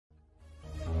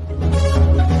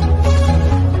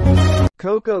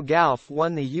Coco Gauff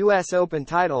won the U.S. Open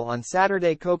title on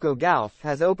Saturday. Coco Gauff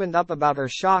has opened up about her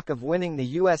shock of winning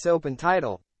the U.S. Open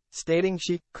title, stating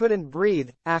she couldn't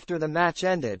breathe after the match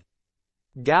ended.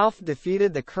 Gauff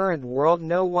defeated the current world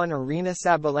No. 1 Aryna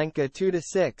Sabalenka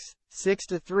 2-6,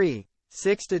 6-3,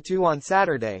 6-2 on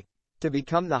Saturday, to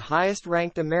become the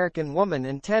highest-ranked American woman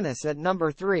in tennis at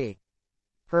number 3.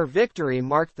 Her victory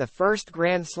marked the first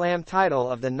Grand Slam title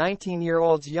of the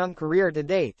 19-year-old's young career to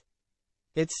date.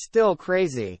 It's still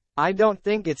crazy. I don't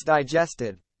think it's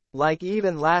digested. Like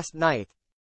even last night.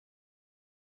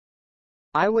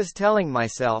 I was telling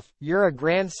myself, you're a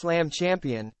Grand Slam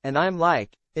champion, and I'm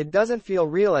like, it doesn't feel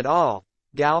real at all,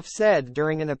 Gauff said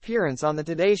during an appearance on the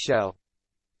Today Show.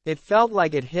 It felt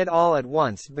like it hit all at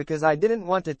once because I didn't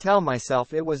want to tell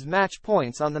myself it was match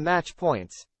points on the match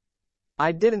points.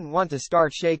 I didn't want to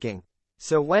start shaking.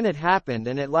 So when it happened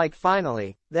and it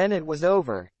finally, then it was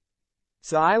over.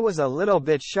 So I was a little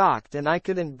bit shocked and I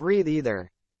couldn't breathe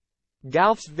either.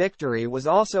 Gauff's victory was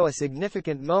also a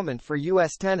significant moment for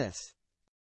U.S. tennis,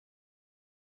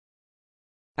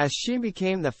 as she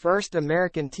became the first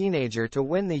American teenager to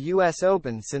win the U.S.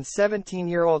 Open since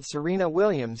 17-year-old Serena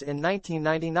Williams in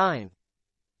 1999.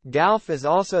 Gauff is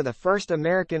also the first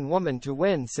American woman to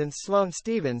win since Sloane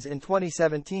Stephens in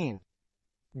 2017.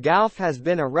 Gauff has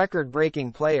been a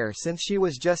record-breaking player since she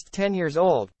was just 10 years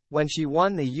old, when she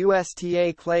won the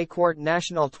USTA Clay Court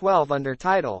National 12-under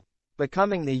title,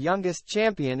 becoming the youngest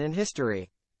champion in history.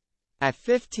 At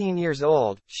 15 years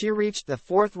old, she reached the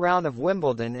fourth round of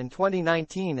Wimbledon in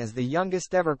 2019 as the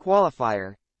youngest ever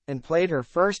qualifier, and played her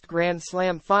first Grand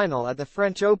Slam final at the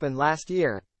French Open last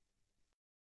year.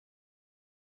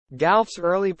 Gauff's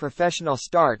early professional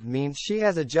start means she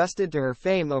has adjusted to her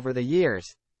fame over the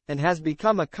years, and has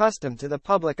become accustomed to the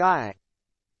public eye.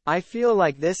 I feel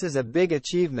like this is a big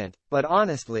achievement, but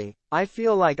honestly, I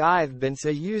feel like I've been so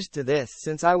used to this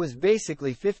since I was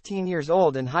basically 15 years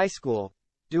old in high school,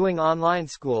 doing online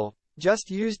school,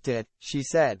 just used to it, she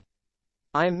said.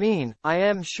 I mean, I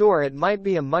am sure it might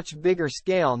be a much bigger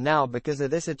scale now because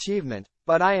of this achievement,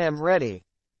 but I am ready.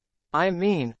 I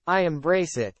mean, I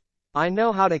embrace it. I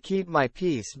know how to keep my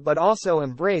peace but also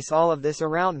embrace all of this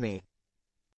around me.